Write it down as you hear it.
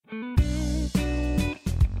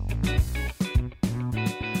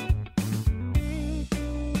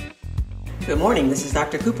Good morning, this is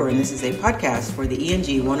Dr. Cooper, and this is a podcast for the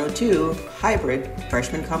ENG102 Hybrid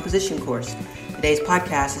Freshman Composition course. Today's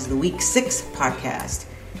podcast is the Week 6 podcast.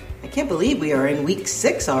 I can't believe we are in Week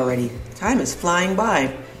 6 already. Time is flying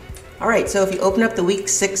by. All right, so if you open up the Week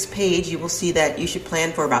 6 page, you will see that you should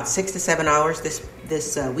plan for about 6 to 7 hours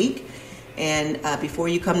this week. And before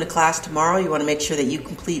you come to class tomorrow, you want to make sure that you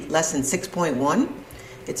complete Lesson 6.1.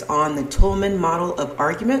 It's on the Toulmin model of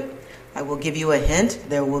argument. I will give you a hint.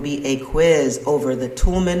 There will be a quiz over the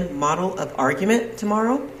Toulmin model of argument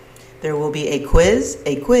tomorrow. There will be a quiz.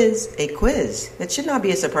 That should not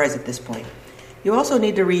be a surprise at this point. You also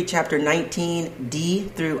need to read Chapter 19, D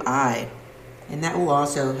through I, and that will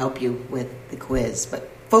also help you with the quiz. But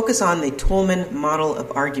focus on the Toulmin model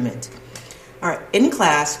of argument. All right, in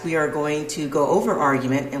class, we are going to go over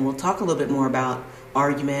argument, and we'll talk a little bit more about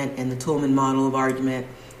argument and the Toulmin model of argument.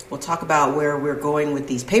 We'll talk about where we're going with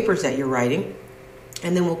these papers that you're writing,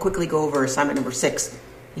 and then we'll quickly go over assignment number 6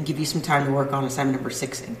 and give you some time to work on assignment number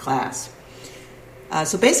 6 in class.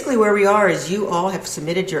 So basically where we are is you all have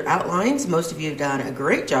submitted your outlines. Most of you have done a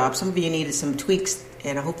great job. Some of you needed some tweaks,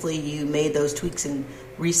 and hopefully you made those tweaks and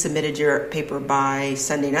resubmitted your paper by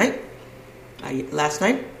Sunday night, last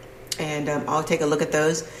night. And I'll take a look at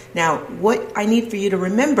those. Now, what I need for you to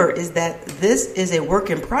remember is that this is a work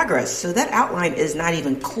in progress. So that outline is not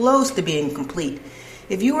even close to being complete.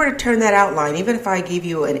 If you were to turn that outline, even if I gave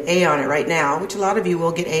you an A on it right now, which a lot of you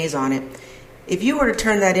will get A's on it, if you were to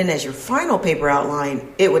turn that in as your final paper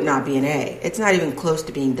outline, it would not be an A. It's not even close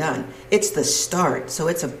to being done. It's the start. So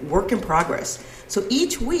it's a work in progress. So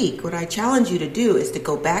each week, what I challenge you to do is to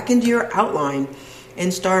go back into your outline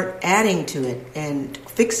and start adding to it and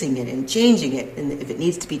fixing it and changing it, and if it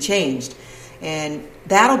needs to be changed. And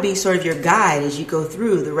that'll be sort of your guide as you go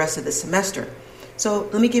through the rest of the semester. So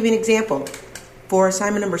let me give you an example. For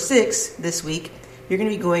assignment number 6 this week, you're going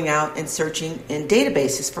to be going out and searching in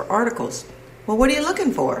databases for articles. Well, what are you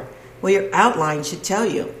looking for? Well, your outline should tell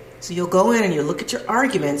you. So you'll go in and you'll look at your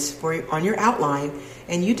arguments on your outline,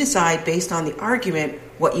 and you decide based on the argument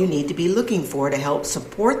what you need to be looking for to help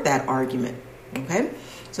support that argument. Okay?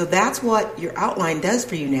 So that's what your outline does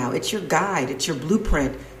for you now. It's your guide. It's your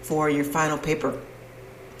blueprint for your final paper.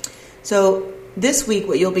 So this week,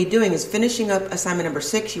 what you'll be doing is finishing up assignment number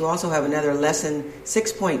 6. You also have another lesson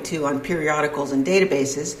 6.2 on periodicals and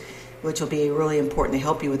databases, which will be really important to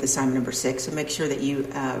help you with assignment number 6. So make sure that you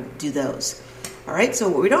do those. All right, so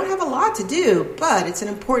we don't have a lot to do, but it's an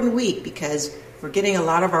important week because we're getting a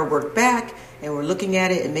lot of our work back, and we're looking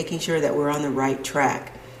at it and making sure that we're on the right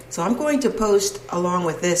track. So I'm going to post, along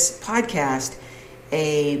with this podcast,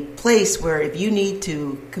 a place where if you need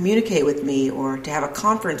to communicate with me or to have a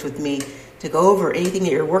conference with me to go over anything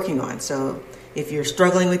that you're working on. So if you're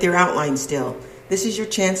struggling with your outline still, this is your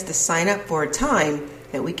chance to sign up for a time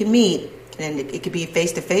that we can meet. And it could be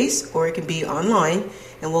face-to-face or it can be online,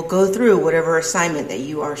 and we'll go through whatever assignment that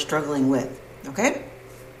you are struggling with. Okay?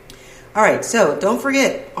 All right, so don't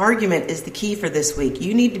forget, argument is the key for this week.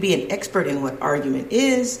 You need to be an expert in what argument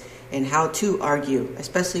is and how to argue,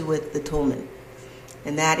 especially with the Toulmin.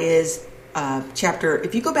 And that is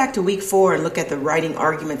if you go back to week 4 and look at the writing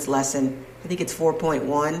arguments lesson, I think it's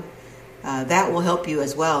 4.1, that will help you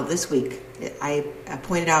as well this week. I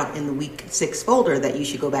pointed out in the week 6 folder that you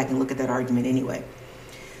should go back and look at that argument anyway.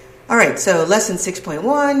 All right, so lesson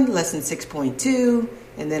 6.1, lesson 6.2,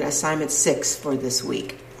 and then assignment 6 for this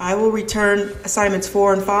week. I will return assignments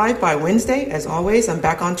 4 and 5 by Wednesday. As always, I'm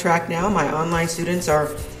back on track now. My online students are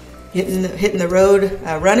hitting the road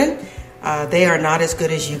running. They are not as good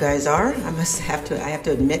as you guys are. I have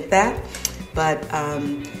to admit that, but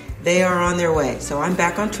they are on their way. So I'm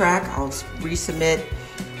back on track. I'll resubmit,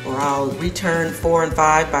 or I'll return 4 and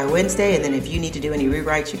 5 by Wednesday, and then if you need to do any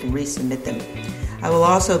rewrites, you can resubmit them. I will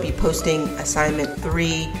also be posting assignment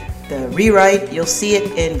 3, the rewrite. You'll see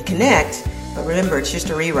it in Connect. But remember, it's just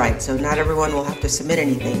a rewrite, so not everyone will have to submit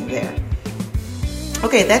anything there.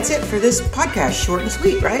 Okay, that's it for this podcast. Short and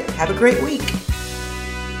sweet, right? Have a great week.